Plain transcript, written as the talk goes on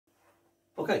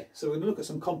Okay, so we're going to look at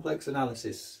some complex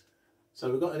analysis. So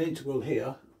we've got an integral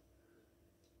here,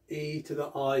 e to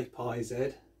the I pi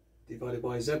z divided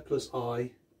by z plus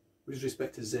I with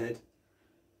respect to z,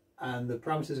 and the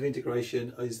parameters of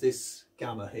integration is this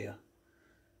gamma here.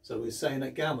 So we're saying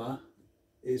that gamma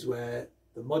is where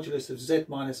the modulus of z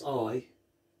minus I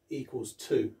equals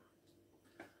 2.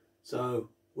 So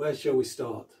where shall we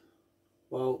start?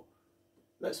 Well,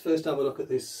 let's first have a look at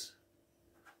this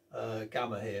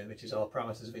gamma here, which is our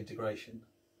parameters of integration.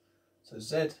 So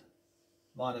z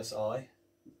minus I,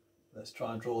 let's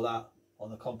try and draw that on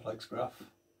the complex graph.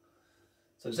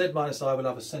 So z minus I will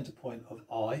have a centre point of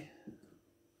I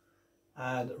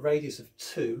and a radius of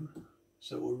 2,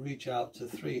 so it will reach out to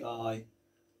 3i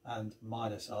and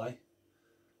minus I.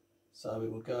 So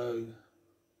it will go,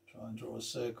 try and draw a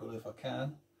circle if I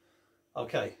can.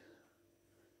 Okay,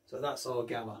 so that's our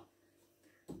gamma,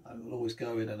 and it will always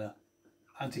go in an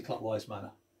anti-clockwise manner.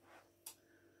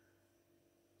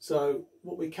 So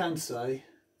what we can say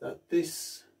that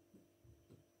this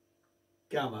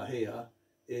gamma here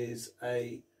is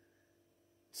a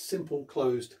simple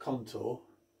closed contour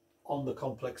on the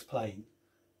complex plane,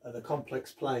 and the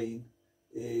complex plane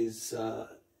is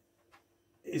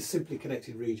simply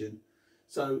connected region.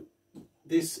 So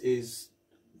this is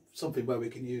something where we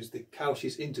can use the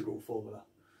Cauchys integral formula.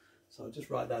 So I'll just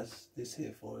write this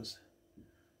here for us.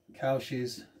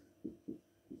 Cauchys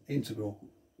integral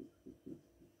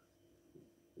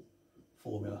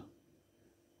formula.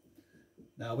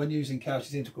 Now when using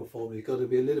Cauchys integral formula, you've got to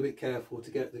be a little bit careful to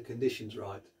get the conditions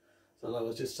right. So like I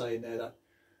was just saying there, that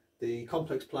the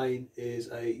complex plane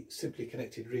is a simply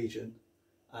connected region,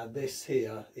 and this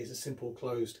here is a simple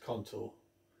closed contour.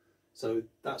 So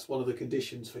that's one of the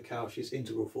conditions for Cauchys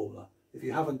integral formula. If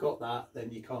you haven't got that,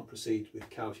 then you can't proceed with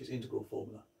Cauchys integral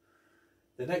formula.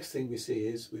 The next thing we see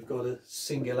is we've got a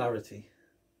singularity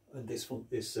in this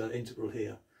integral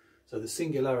here. So the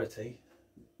singularity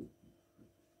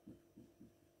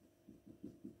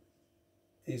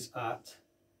is at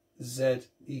z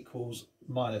equals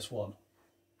 -1.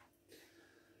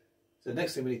 So the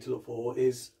next thing we need to look for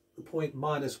is the point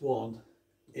 -1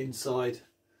 inside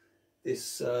this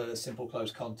simple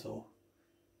closed contour.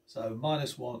 So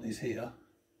 -1 is here,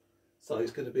 so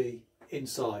it's going to be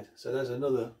inside. So there's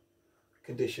another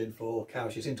condition for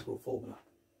Cauchys integral formula.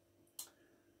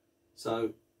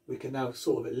 So we can now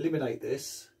sort of eliminate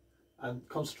this and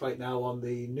concentrate now on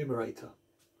the numerator.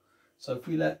 So if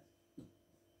we let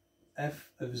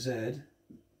f of z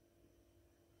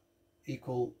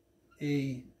equal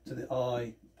e to the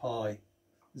I pi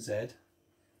z,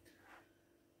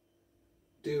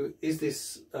 is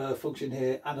this function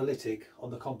here analytic on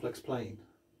the complex plane?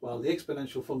 Well, the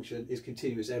exponential function is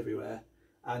continuous everywhere,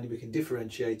 and we can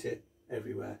differentiate it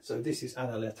everywhere. So this is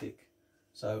analytic.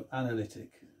 So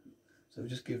analytic. So we'll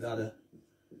just give that a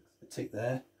tick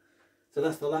there. So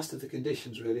that's the last of the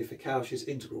conditions really for Cauchys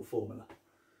integral formula.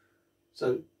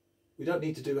 So we don't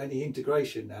need to do any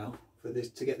integration now for this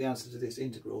to get the answer to this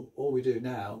integral. All we do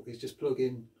now is just plug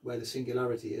in where the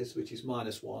singularity is, which is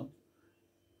 -1,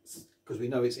 because we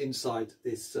know it's inside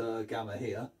this gamma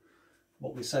here.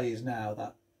 What we say is now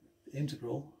that the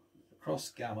integral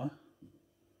across gamma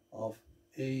of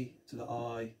e to the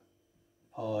I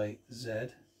pi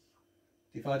z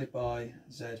divided by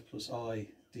z plus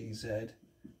I dz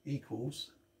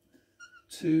equals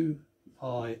 2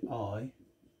 pi I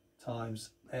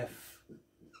times f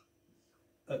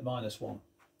at -1.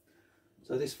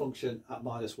 So this function at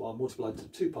 -1 multiplied to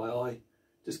 2 pi I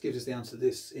just gives us the answer to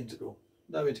this integral.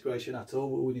 No integration at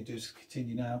all. All we need to do is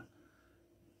continue now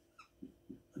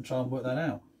and try and work that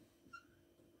out.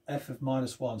 F of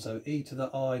 -1, so e to the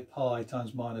I pi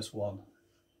times -1.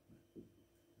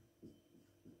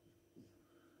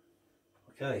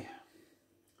 Okay,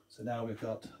 so now we've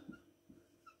got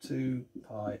 2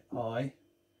 pi I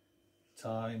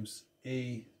times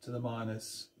e to the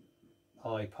minus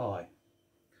I pi.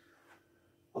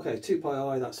 Okay, 2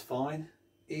 pi I, that's fine.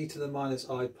 E to the minus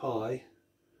I pi.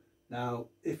 Now,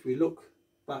 if we look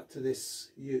back to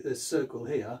this circle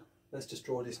here, let's just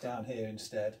draw this down here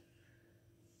instead.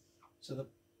 So the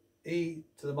e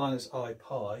to the minus I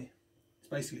pi is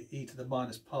basically e to the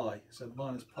minus pi. So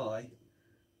minus pi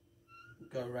will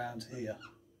go around here.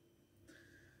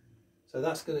 So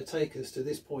that's going to take us to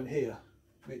this point here,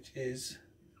 which is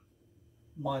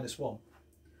 -1.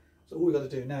 So all we've got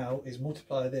to do now is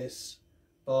multiply this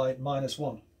by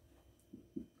 -1.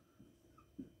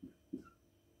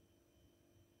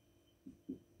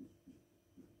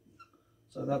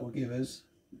 So that will give us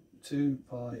 2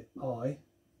 pi I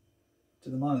to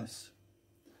the minus.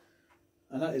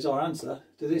 And that is our answer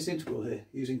to this integral here,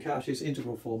 using Cauchys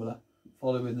integral formula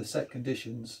following the set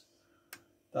conditions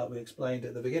that we explained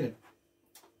at the beginning.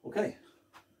 Okay,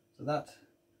 so that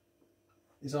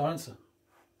is our answer.